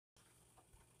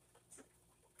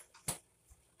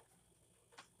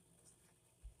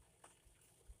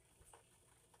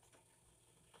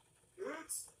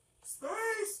It's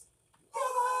space.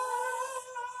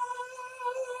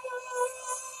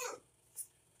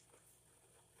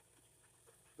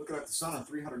 Looking at the sun on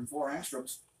 304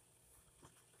 angstroms,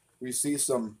 we see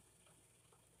some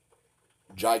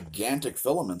gigantic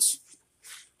filaments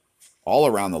all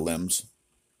around the limbs,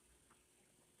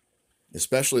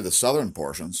 especially the southern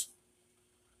portions.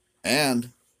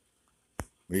 And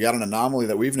we got an anomaly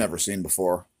that we've never seen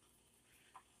before.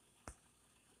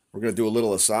 We're going to do a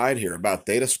little aside here about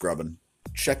data scrubbing.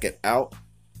 Check it out.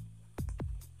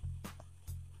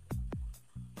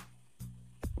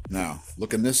 Now,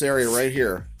 look in this area right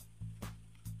here.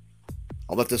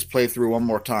 I'll let this play through one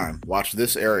more time. Watch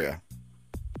this area.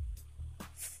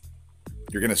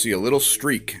 You're going to see a little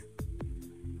streak,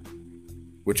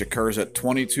 which occurs at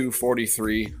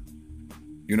 22:43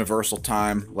 Universal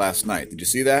Time last night. Did you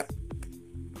see that?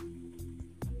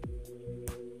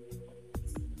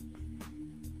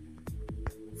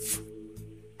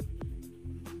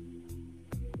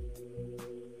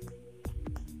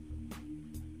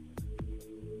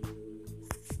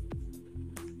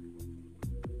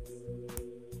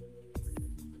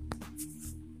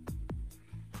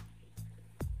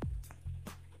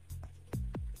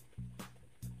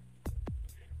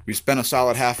 We spent a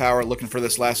solid half hour looking for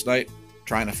this last night,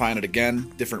 trying to find it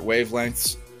again, different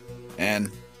wavelengths,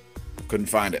 and couldn't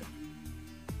find it.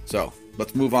 So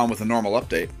let's move on with a normal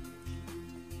update.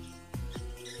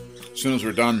 As soon as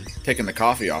we're done taking the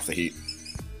coffee off the heat.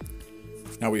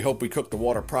 Now we hope we cooked the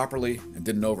water properly and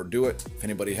didn't overdo it. If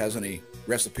anybody has any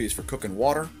recipes for cooking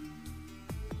water,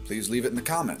 please leave it in the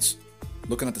comments.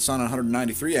 Looking at the sun on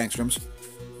 193 angstroms,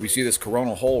 we see this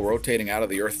coronal hole rotating out of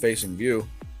the Earth-facing view.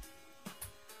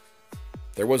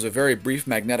 There was a very brief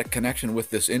magnetic connection with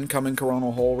this incoming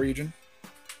coronal hole region.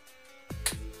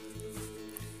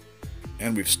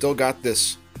 And we've still got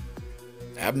this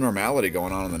abnormality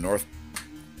going on in the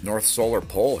north solar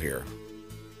pole here.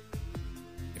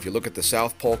 If you look at the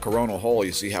South Pole coronal hole,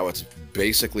 you see how it's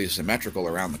basically symmetrical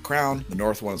around the crown. The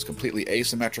north one is completely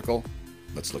asymmetrical.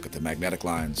 Let's look at the magnetic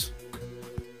lines.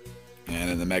 And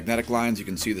in the magnetic lines, you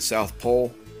can see the South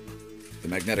Pole. The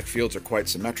magnetic fields are quite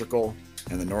symmetrical.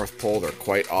 And the North Pole, they're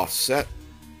quite offset.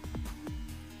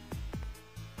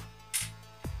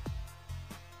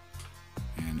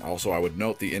 And also I would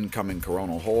note the incoming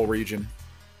coronal hole region.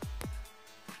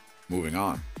 Moving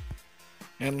on.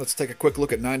 And let's take a quick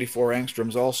look at 94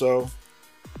 angstroms also.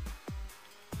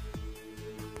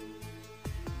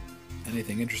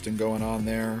 Anything interesting going on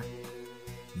there?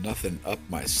 Nothing up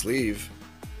my sleeve.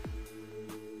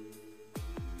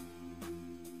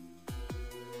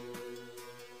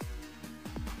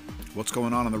 What's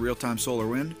going on in the real-time solar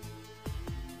wind?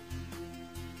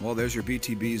 Well, there's your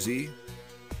BTBZ.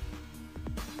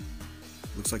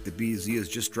 Looks like the BZ has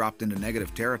just dropped into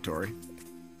negative territory.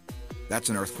 That's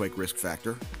an earthquake risk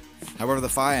factor. However, the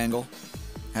phi angle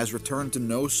has returned to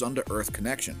no sun-to-earth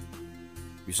connection.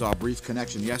 We saw a brief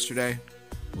connection yesterday.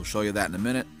 We'll show you that in a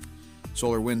minute.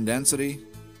 Solar wind density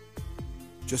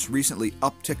just recently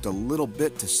upticked a little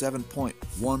bit to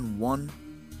 7.11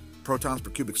 protons per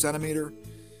cubic centimeter.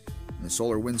 And the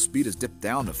solar wind speed has dipped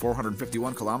down to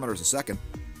 451 kilometers a second.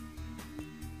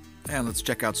 And let's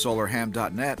check out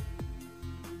solarham.net,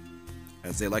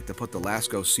 as they like to put the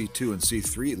LASCO C2 and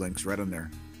C3 links right on their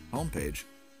homepage.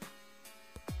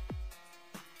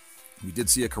 We did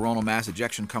see a coronal mass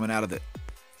ejection coming out of the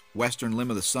western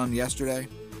limb of the sun yesterday.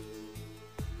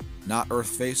 Not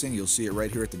Earth-facing. You'll see it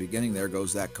right here at the beginning. There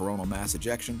goes that coronal mass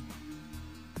ejection.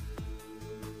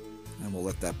 And we'll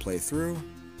let that play through.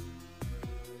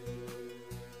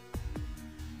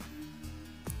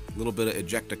 A little bit of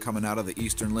ejecta coming out of the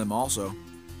eastern limb also.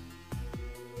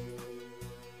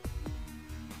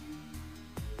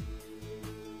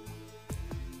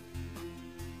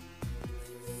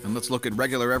 And let's look at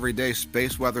regular everyday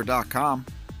spaceweather.com.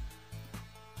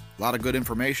 A lot of good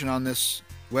information on this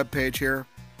webpage here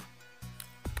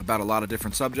about a lot of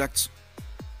different subjects.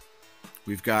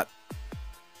 We've got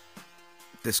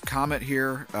this comet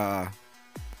here.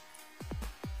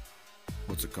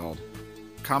 What's it called?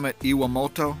 Comet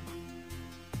Iwamoto.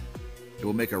 It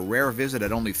will make a rare visit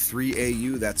at only 3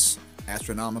 AU, that's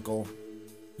astronomical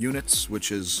units,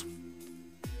 which is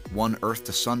 1 Earth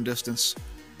to Sun distance.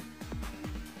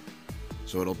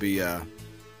 So it'll be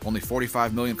only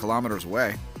 45 million kilometers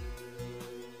away.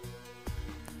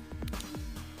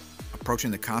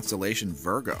 Approaching the constellation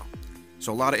Virgo.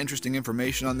 So a lot of interesting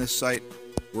information on this site.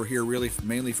 We're here really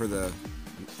mainly for the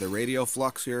radio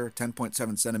flux here,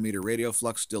 10.7 centimeter radio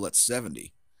flux, still at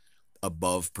 70,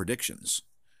 above predictions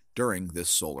during this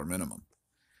solar minimum.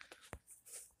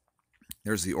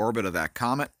 There's the orbit of that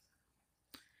comet.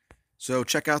 So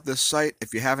check out this site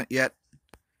if you haven't yet.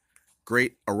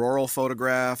 Great auroral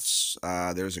photographs.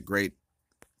 There's a great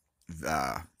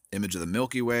image of the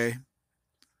Milky Way,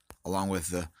 along with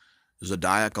the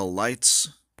zodiacal lights.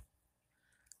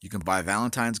 You can buy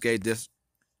Valentine's Day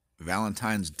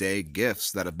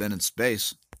gifts that have been in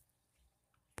space.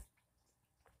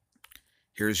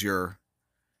 Here's your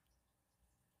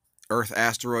Earth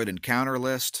asteroid encounter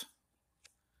list.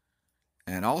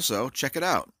 And also, check it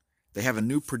out. They have a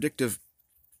new predictive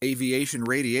aviation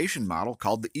radiation model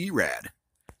called the ERAD.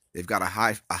 They've got a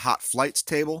hot flights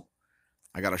table.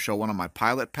 I got to show one of my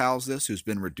pilot pals this, who's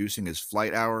been reducing his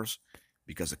flight hours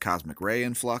because of cosmic ray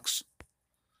influx.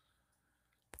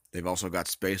 They've also got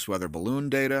space weather balloon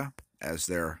data as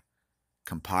they're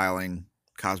compiling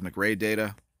cosmic ray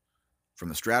data from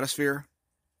the stratosphere,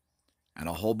 and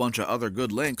a whole bunch of other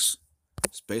good links.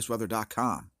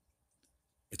 Spaceweather.com.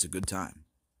 It's a good time.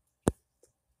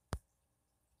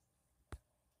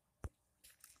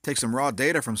 Take some raw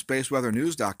data from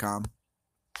spaceweathernews.com.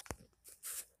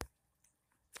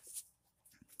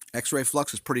 X-ray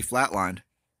flux is pretty flatlined.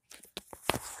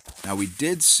 Now we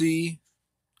did see,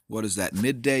 what is that,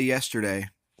 midday yesterday.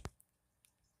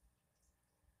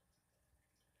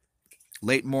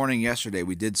 Late morning yesterday,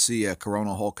 we did see a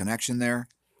coronal hole connection there,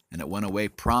 and it went away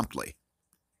promptly.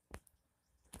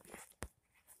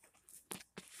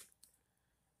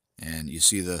 And you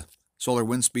see the solar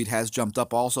wind speed has jumped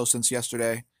up also since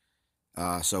yesterday.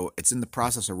 So it's in the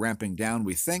process of ramping down,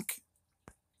 we think.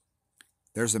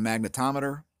 There's the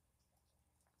magnetometer.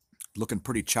 Looking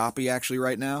pretty choppy actually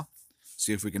right now.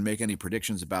 See if we can make any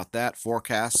predictions about that.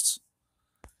 Forecasts.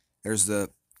 There's the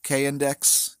K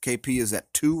index. KP is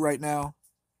at 2 right now.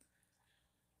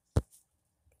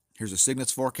 Here's a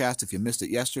Cygnets forecast. If you missed it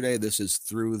yesterday, this is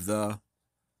through the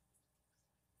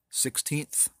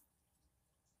 16th.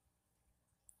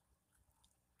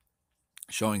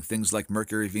 Showing things like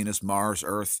Mercury, Venus, Mars,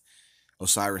 Earth,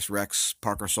 OSIRIS-REx,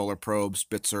 Parker Solar Probe,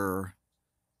 Spitzer,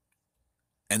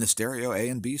 and the stereo A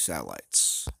and B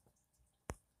satellites.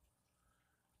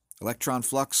 Electron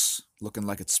flux, looking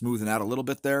like it's smoothing out a little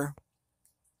bit there.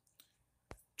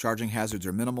 Charging hazards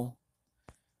are minimal.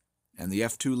 And the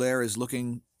F2 layer is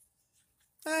looking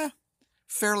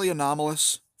fairly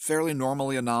anomalous, fairly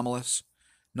normally anomalous.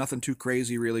 Nothing too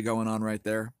crazy really going on right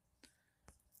there.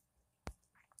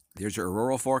 There's your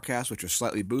auroral forecast, which are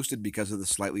slightly boosted because of the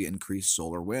slightly increased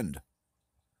solar wind.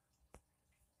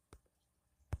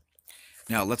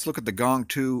 Now, let's look at the Gong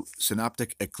 2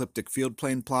 synoptic ecliptic field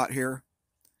plane plot here,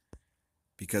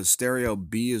 because stereo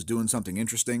B is doing something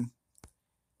interesting,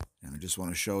 and I just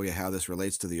want to show you how this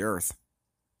relates to the Earth.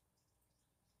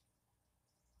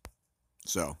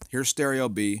 So, here's stereo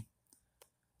B.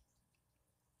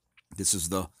 This is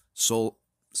the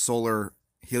solar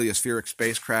heliospheric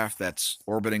spacecraft that's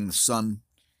orbiting the sun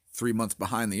 3 months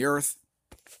behind the Earth.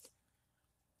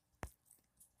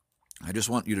 I just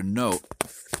want you to note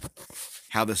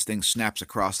how this thing snaps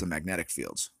across the magnetic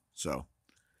fields. So,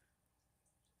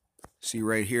 see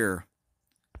right here,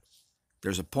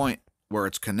 there's a point where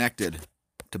it's connected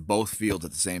to both fields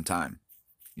at the same time.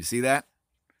 You see that?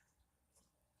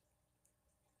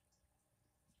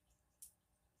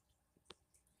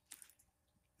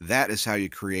 That is how you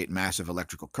create massive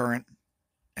electrical current,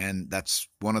 and that's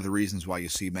one of the reasons why you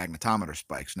see magnetometer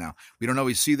spikes. Now, we don't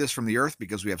always see this from the Earth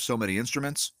because we have so many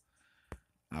instruments,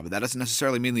 but that doesn't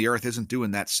necessarily mean the Earth isn't doing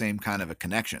that same kind of a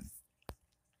connection.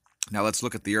 Now, let's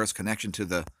look at the Earth's connection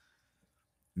to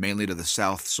mainly to the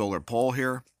south solar pole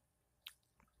here.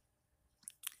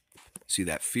 See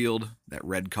that field, that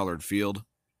red-colored field?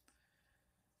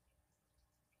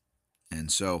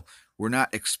 And so we're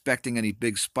not expecting any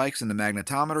big spikes in the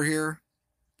magnetometer here.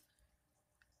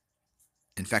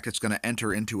 In fact, it's going to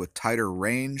enter into a tighter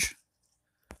range.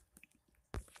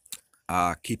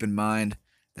 Keep in mind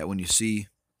that when you see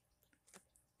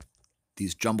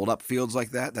these jumbled up fields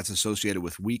like that, that's associated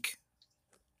with weak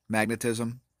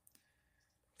magnetism.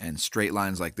 And straight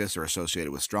lines like this are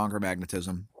associated with stronger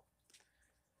magnetism.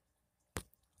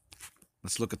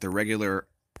 Let's look at the regular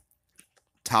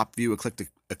top view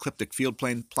ecliptic field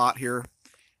plane plot here,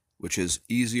 which is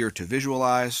easier to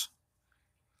visualize.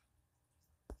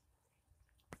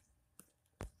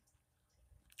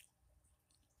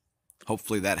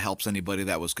 Hopefully that helps anybody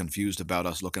that was confused about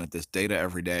us looking at this data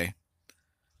every day.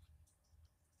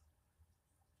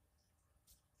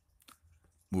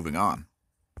 Moving on.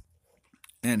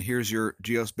 And here's your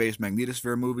geospace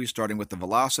magnetosphere movie, starting with the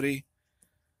velocity.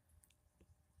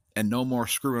 And no more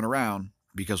screwing around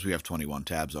because we have 21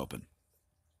 tabs open.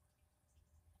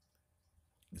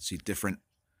 Let's see different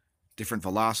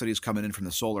velocities coming in from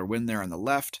the solar wind there on the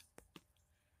left.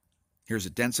 Here's a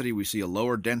density. We see a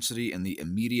lower density in the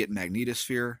immediate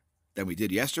magnetosphere than we did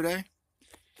yesterday.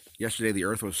 Yesterday, the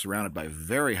Earth was surrounded by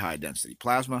very high density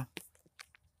plasma.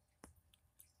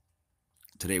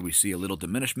 Today, we see a little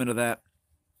diminishment of that.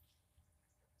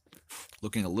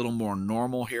 Looking a little more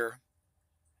normal here.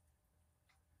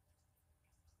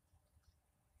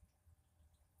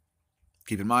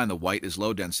 Keep in mind, the white is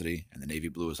low density and the navy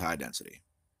blue is high density.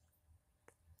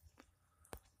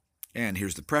 And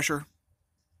here's the pressure.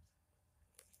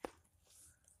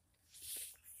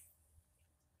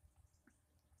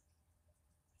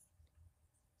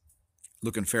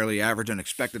 Looking fairly average and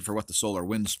expected for what the solar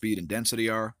wind speed and density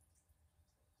are.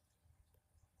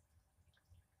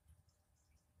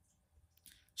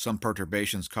 Some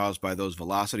perturbations caused by those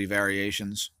velocity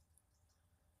variations.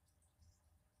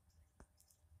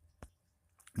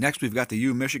 Next, we've got the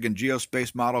U-Michigan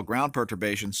Geospace Model ground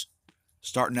perturbations,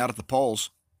 starting out at the poles.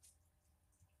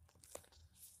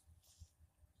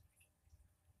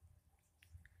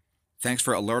 Thanks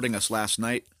for alerting us last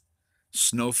night.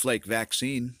 Snowflake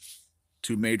vaccine,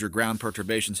 2 major ground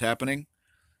perturbations happening.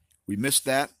 We missed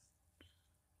that,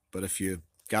 but if you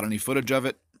got any footage of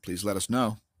it, please let us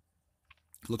know.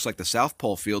 It looks like the South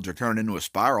Pole fields are turning into a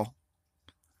spiral.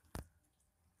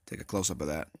 Take a close-up of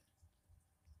that.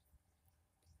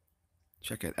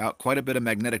 Check it out. Quite a bit of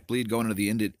magnetic bleed going into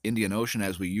the Indian Ocean,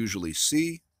 as we usually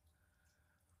see.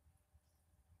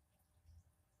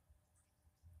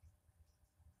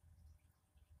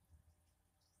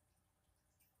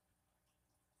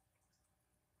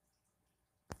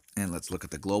 And let's look at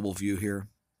the global view here.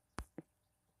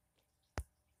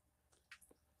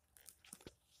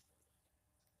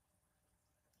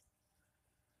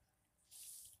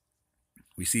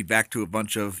 We see back to a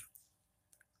bunch of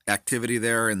activity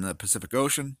there in the Pacific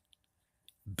Ocean,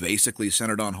 basically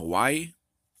centered on Hawaii.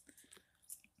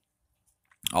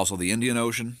 Also the Indian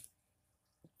Ocean.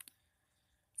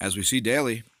 As we see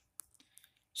daily,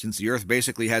 since the Earth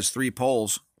basically has 3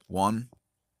 poles, 1,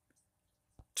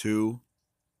 2,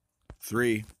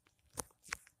 3.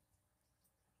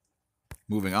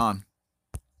 Moving on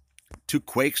to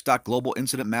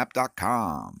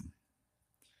quakes.globalincidentmap.com.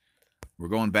 We're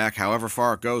going back however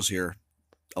far it goes here,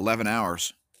 11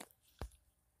 hours.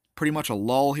 Pretty much a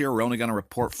lull here. We're only going to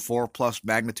report 4+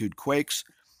 magnitude quakes.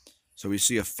 So we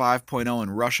see a 5.0 in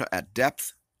Russia at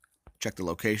depth. Check the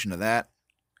location of that.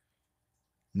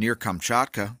 Near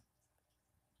Kamchatka,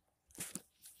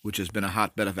 which has been a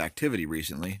hotbed of activity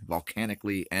recently,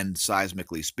 volcanically and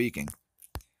seismically speaking.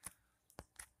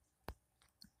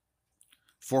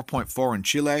 4.4 in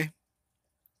Chile.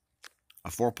 A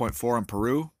 4.4 in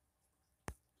Peru.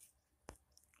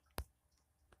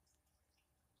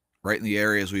 Right in the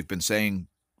areas we've been saying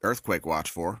earthquake watch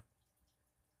for.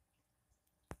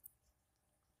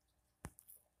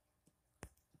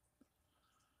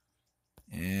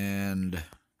 And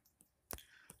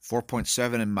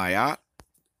 4.7 in Mayotte,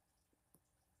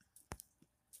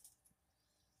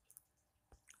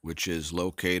 which is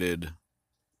located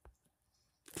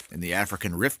in the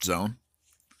African Rift Zone.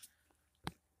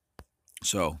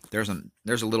 So there's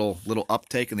a little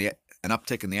uptake in an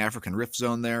uptick in the African Rift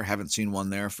Zone there. Haven't seen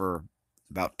one there for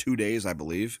about 2 days, I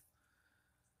believe.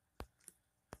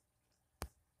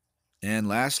 And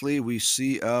lastly, we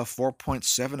see a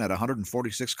 4.7 at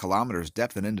 146 kilometers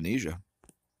depth in Indonesia.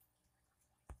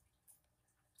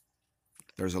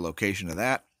 There's a location of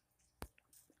that.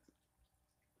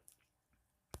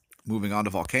 Moving on to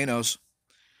volcanoes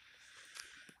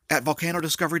at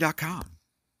volcanodiscovery.com.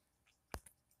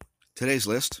 Today's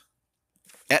list: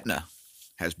 Etna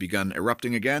has begun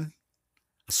erupting again.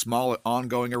 A small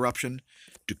ongoing eruption.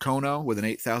 Dukono with an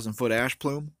 8,000-foot ash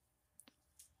plume.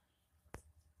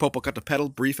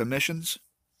 Popocatépetl, brief emissions.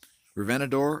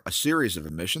 Revenador, a series of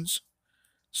emissions.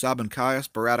 Sabancaya,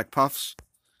 sporadic puffs.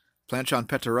 Planchon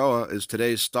Peteroa is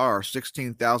today's star,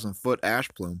 16,000-foot ash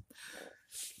plume.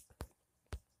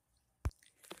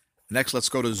 Next, let's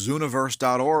go to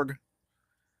Zooniverse.org,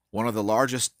 one of the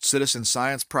largest citizen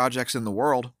science projects in the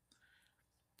world.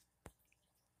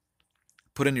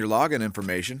 Put in your login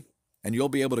information, and you'll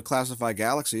be able to classify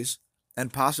galaxies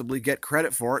and possibly get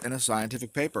credit for it in a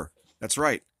scientific paper. That's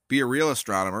right. Be a real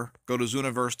astronomer. Go to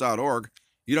Zooniverse.org.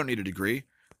 You don't need a degree.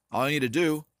 All you need to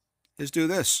do is do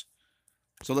this.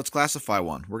 So let's classify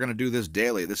one. We're going to do this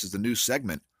daily. This is the new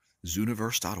segment,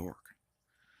 Zooniverse.org.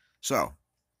 So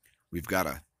we've got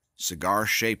a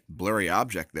cigar-shaped blurry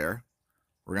object there.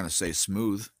 We're going to say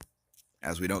smooth,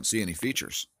 as we don't see any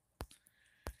features.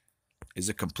 Is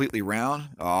it completely round?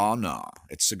 Oh, no.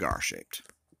 It's cigar-shaped.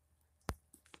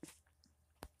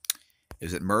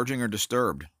 Is it merging or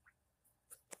disturbed?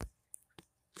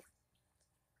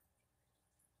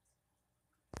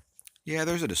 Yeah,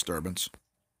 there's a disturbance.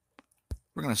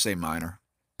 We're going to say minor.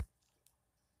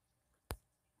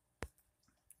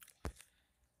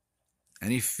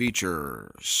 Any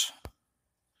features?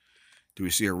 Do we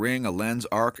see a ring, a lens,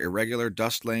 arc, irregular,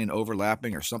 dust lane,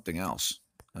 overlapping, or something else?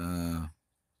 That's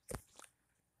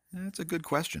a good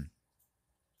question.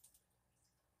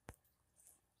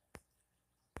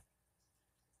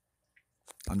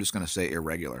 I'm just going to say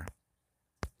irregular.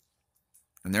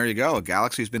 And there you go. A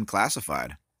galaxy's been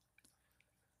classified.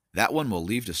 That one will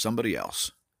leave to somebody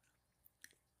else.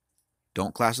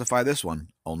 Don't classify this one.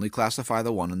 Only classify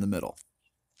the one in the middle.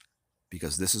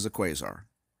 Because this is a quasar,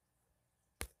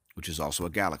 which is also a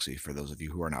galaxy, for those of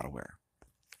you who are not aware.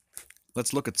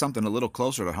 Let's look at something a little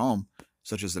closer to home,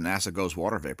 such as the NASA GOES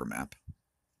water vapor map.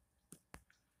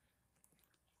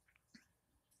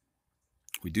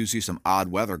 We do see some odd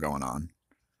weather going on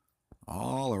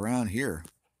all around here.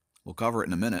 We'll cover it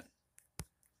in a minute.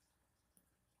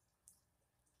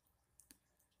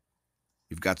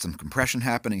 You've got some compression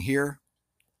happening here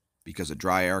because of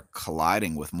dry air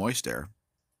colliding with moist air.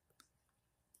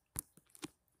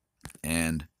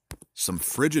 And some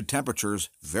frigid temperatures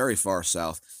very far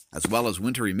south, as well as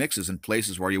wintry mixes in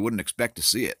places where you wouldn't expect to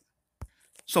see it.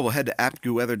 So we'll head to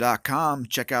aptgoweather.com,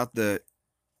 check out the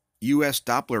U.S.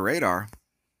 Doppler radar,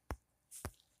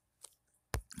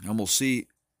 and we'll see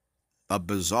a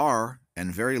bizarre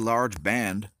and very large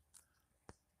band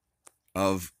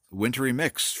of wintry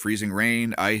mix, freezing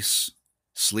rain, ice,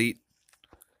 sleet,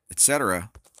 etc.,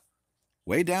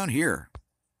 way down here.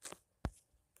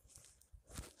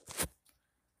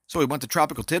 So we went to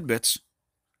Tropical Tidbits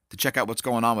to check out what's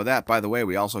going on with that. By the way,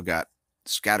 we also got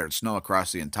scattered snow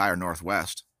across the entire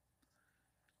Northwest.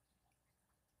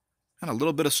 And a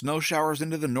little bit of snow showers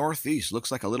into the Northeast.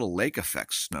 Looks like a little lake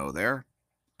effect snow there.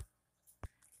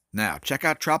 Now, check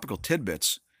out Tropical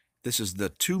Tidbits. This is the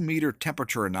 2-meter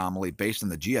temperature anomaly based on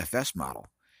the GFS model.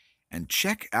 And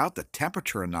check out the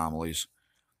temperature anomalies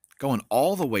going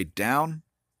all the way down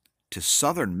to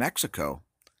southern Mexico.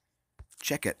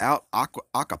 Check it out.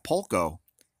 Acapulco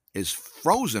is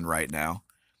frozen right now,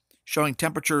 showing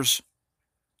temperatures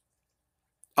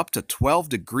up to 12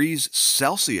 degrees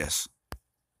Celsius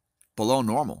below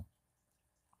normal.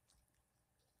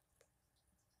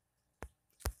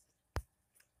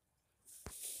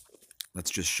 Let's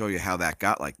just show you how that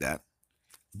got like that.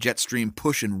 Jet stream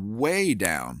pushing way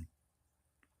down,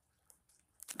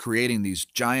 creating these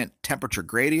giant temperature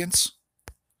gradients.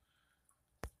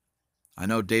 I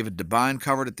know David Devine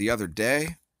covered it the other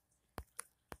day.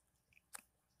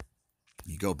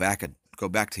 You go back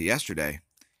to yesterday,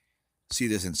 see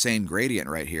this insane gradient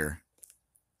right here.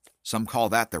 Some call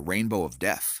that the rainbow of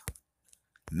death.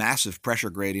 Massive pressure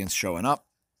gradients showing up,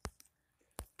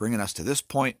 bringing us to this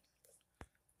point.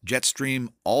 Jet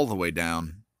stream all the way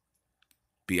down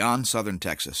beyond southern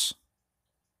Texas.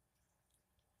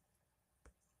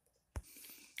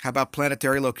 How about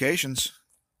planetary locations?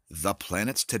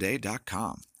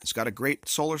 theplanetstoday.com. It's got a great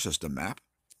solar system map.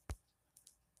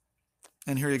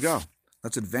 And here you go.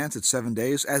 Let's advance it 7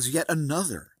 days as yet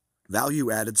another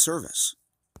value-added service.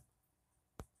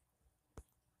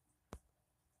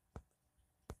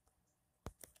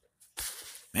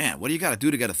 Man, what do you got to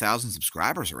do to get 1,000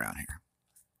 subscribers around here?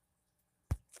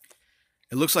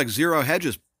 It looks like Zero Hedge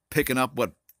is picking up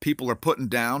what people are putting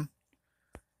down.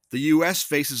 The U.S.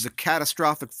 faces a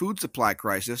catastrophic food supply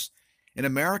crisis in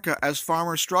America as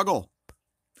farmers struggle.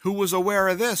 Who was aware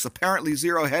of this? Apparently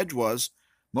Zero Hedge was.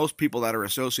 Most people that are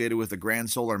associated with the Grand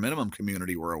Solar Minimum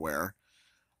community were aware.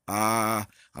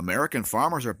 American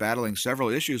farmers are battling several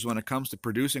issues when it comes to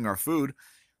producing our food.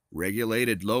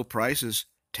 Regulated low prices,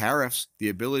 tariffs, the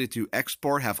ability to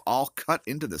export have all cut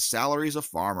into the salaries of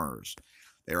farmers.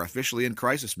 They are officially in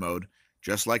crisis mode,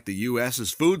 just like the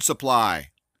U.S.'s food supply.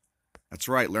 That's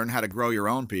right, learn how to grow your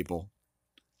own, people.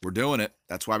 We're doing it.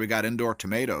 That's why we got indoor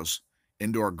tomatoes,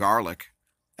 indoor garlic,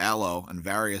 aloe, and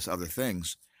various other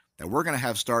things that we're going to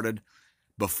have started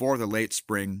before the late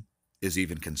spring is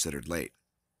even considered late.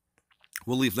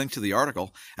 We'll leave links to the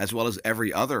article as well as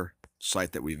every other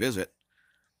site that we visit.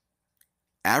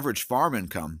 Average farm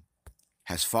income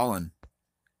has fallen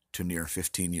to near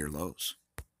 15-year lows.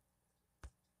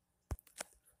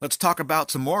 Let's talk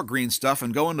about some more green stuff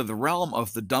and go into the realm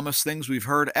of the dumbest things we've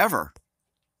heard ever.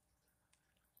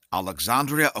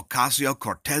 Alexandria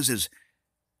Ocasio-Cortez's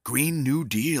Green New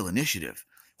Deal initiative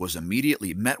was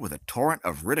immediately met with a torrent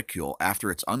of ridicule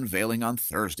after its unveiling on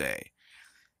Thursday.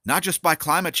 Not just by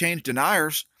climate change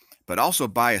deniers, but also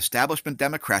by establishment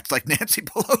Democrats like Nancy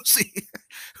Pelosi,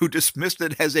 who dismissed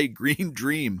it as a green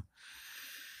dream.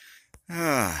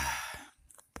 Oh,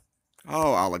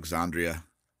 Alexandria,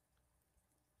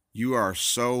 you are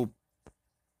so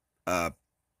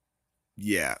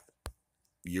Yeah,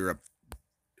 you're a.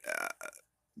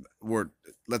 We're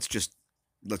let's just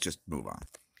move on.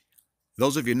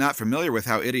 Those of you not familiar with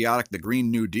how idiotic the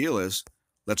Green New Deal is,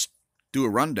 let's do a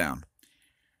rundown.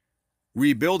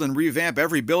 Rebuild and revamp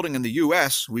every building in the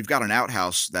U.S. We've got an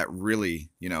outhouse that really,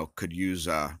 could use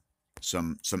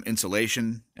some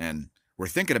insulation, and we're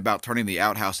thinking about turning the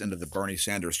outhouse into the Bernie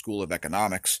Sanders School of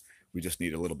Economics. We just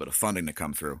need a little bit of funding to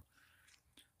come through.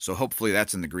 So hopefully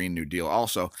that's in the Green New Deal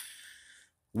also.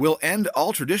 We'll end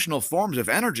all traditional forms of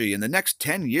energy in the next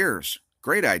 10 years.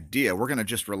 Great idea. We're going to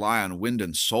just rely on wind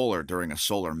and solar during a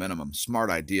solar minimum. Smart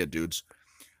idea, dudes.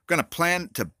 We're going to plan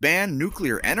to ban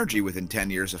nuclear energy within 10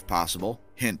 years if possible.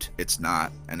 Hint, it's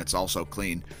not, and it's also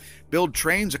clean. Build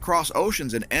trains across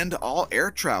oceans and end all air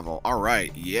travel. All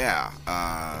right, yeah.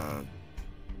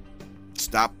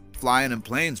 Stop flying in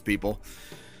planes, people.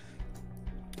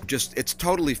 It's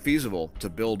totally feasible to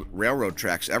build railroad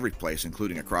tracks every place,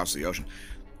 including across the ocean.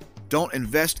 Don't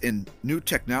invest in new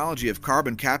technology of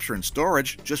carbon capture and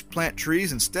storage. Just plant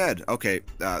trees instead. Okay,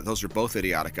 those are both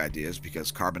idiotic ideas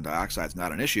because carbon dioxide is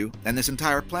not an issue. And this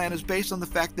entire plan is based on the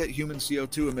fact that human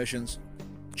CO2 emissions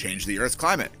change the Earth's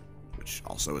climate, which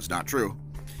also is not true.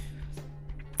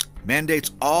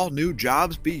 Mandates all new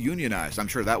jobs be unionized. I'm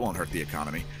sure that won't hurt the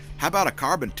economy. How about a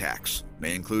carbon tax?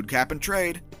 May include cap and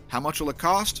trade. How much will it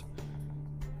cost?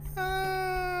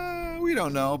 We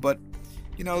don't know, but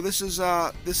this is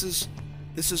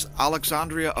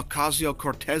Alexandria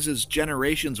Ocasio-Cortez's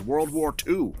generation's World War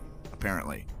II,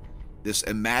 apparently. This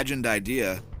imagined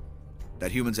idea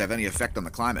that humans have any effect on the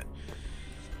climate.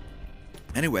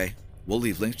 Anyway, we'll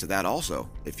leave links to that also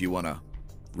if you want to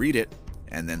read it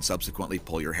and then subsequently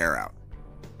pull your hair out.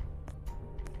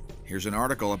 Here's an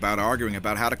article arguing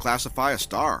about how to classify a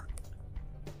star.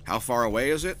 How far away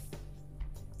is it?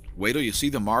 Wait till you see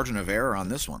the margin of error on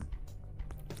this one.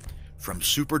 From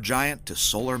supergiant to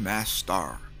solar mass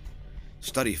star.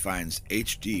 Study finds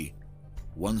HD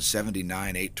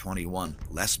 179,821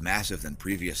 less massive than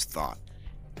previous thought.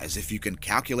 As if you can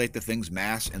calculate the thing's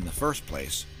mass in the first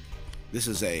place. This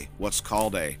is what's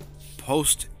called a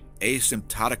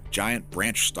post-asymptotic giant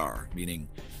branch star, meaning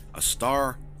a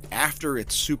star after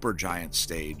its supergiant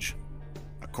stage,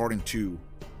 according to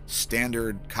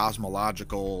standard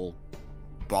cosmological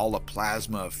ball of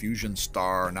plasma fusion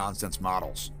star nonsense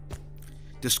models.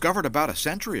 Discovered about a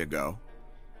century ago,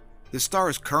 this star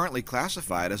is currently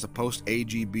classified as a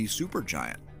post-AGB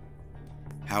supergiant.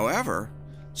 However,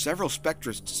 several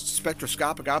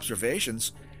spectroscopic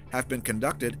observations have been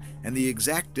conducted, and the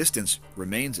exact distance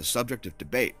remains a subject of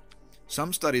debate.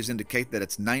 Some studies indicate that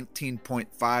it's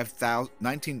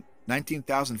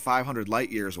 19,500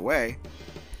 light years away.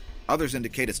 Others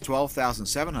indicate it's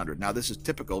 12,700. Now, this is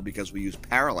typical because we use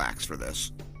parallax for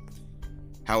this.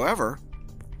 However,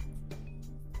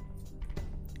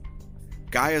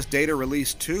 Gaia's data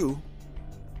release 2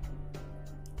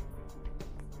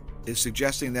 is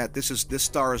suggesting that this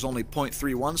star is only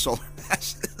 0.31 solar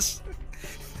masses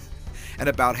and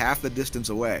about half the distance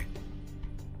away.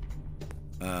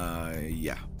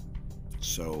 Yeah.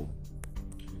 So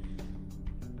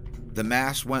the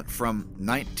mass went from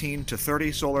 19 to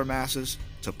 30 solar masses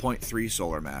to 0.3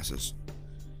 solar masses.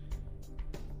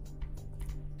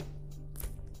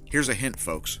 Here's a hint,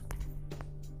 folks.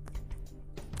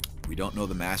 We don't know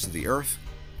the mass of the Earth,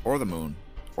 or the Moon,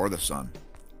 or the Sun,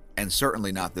 and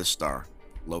certainly not this star,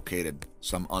 located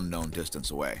some unknown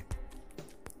distance away.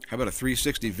 How about a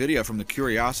 360 video from the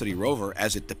Curiosity rover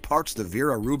as it departs the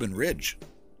Vera Rubin Ridge?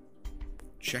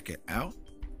 Check it out.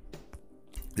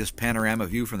 This panorama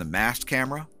view from the mast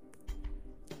camera.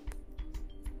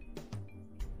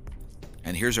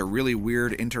 And here's a really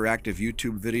weird interactive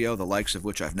YouTube video, the likes of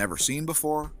which I've never seen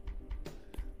before,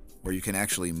 where you can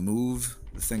actually move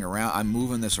the thing around. I'm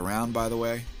moving this around, by the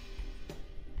way.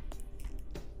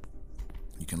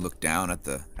 You can look down at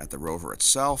the rover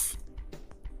itself.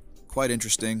 Quite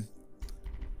interesting.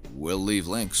 We'll leave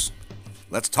links.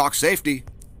 Let's talk safety.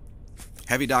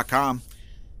 Heavy.com.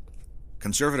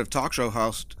 Conservative talk show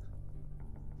host.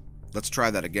 Let's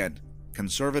try that again.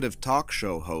 Conservative talk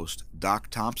show host Doc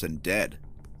Thompson dead.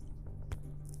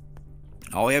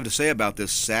 All we have to say about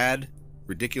this sad,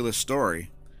 ridiculous story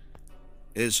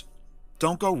is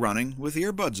don't go running with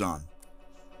earbuds on.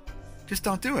 Just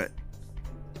don't do it.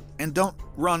 And don't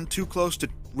run too close to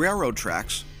railroad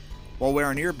tracks while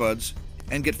wearing earbuds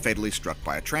and get fatally struck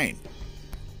by a train,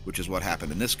 which is what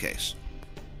happened in this case.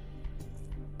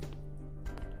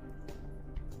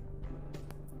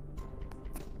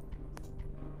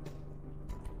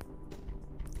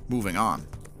 Moving on.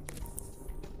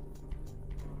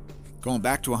 Going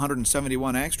back to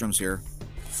 171 angstroms here.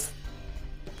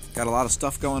 Got a lot of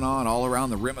stuff going on all around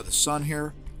the rim of the sun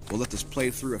here. We'll let this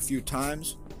play through a few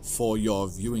times for your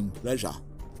viewing pleasure.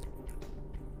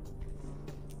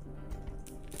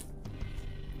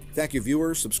 Thank you,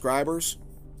 viewers, subscribers.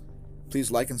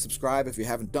 Please like and subscribe if you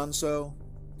haven't done so.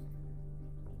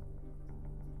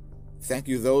 Thank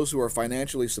you those who are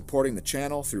financially supporting the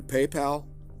channel through PayPal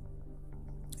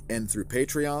and through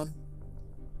Patreon.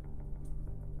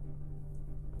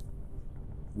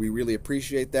 We really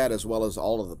appreciate that, as well as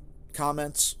all of the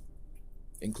comments,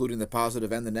 including the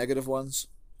positive and the negative ones.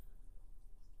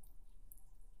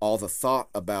 All the thought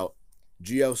about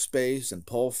geospace and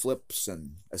pole flips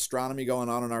and astronomy going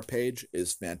on our page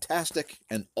is fantastic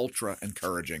and ultra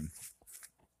encouraging.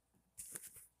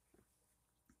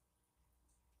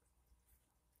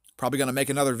 Probably going to make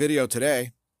another video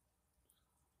today,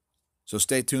 so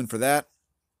stay tuned for that.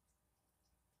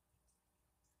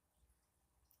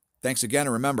 Thanks again,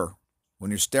 and remember,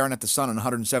 when you're staring at the sun at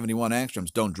 171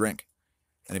 angstroms, don't drink.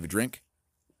 And if you drink,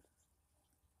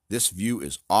 this view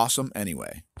is awesome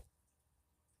anyway.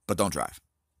 But don't drive.